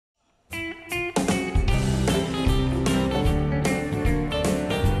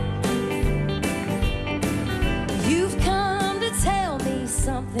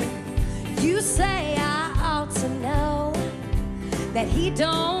that he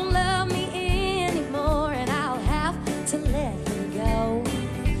don't love me anymore, and I'll have to let him go.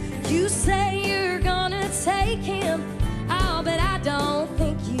 You say you're gonna take him, oh, but I don't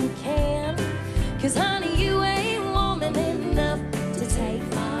think you can. 'Cause honey, you ain't woman enough to take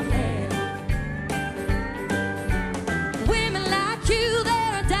my man. Women like you,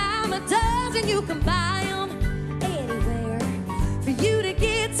 they're a dime a dozen. You can buy them anywhere. For you to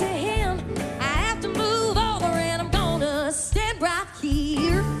get to him, I have to move over, and I'm gonna stand right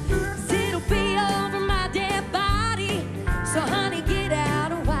here. 'Cause it'll be over my dead body. So honey, get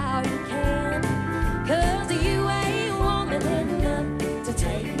out while you can. 'Cause you ain't woman enough to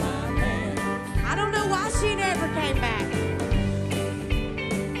take my man. I don't know why she never came back.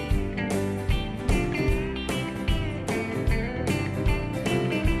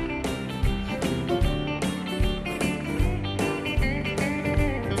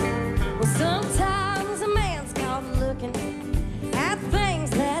 Well, sometimes a man's caught looking at things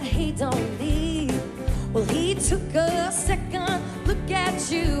that he don't need. Well, he took a second look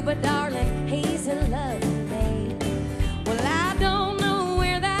at you, but darling, he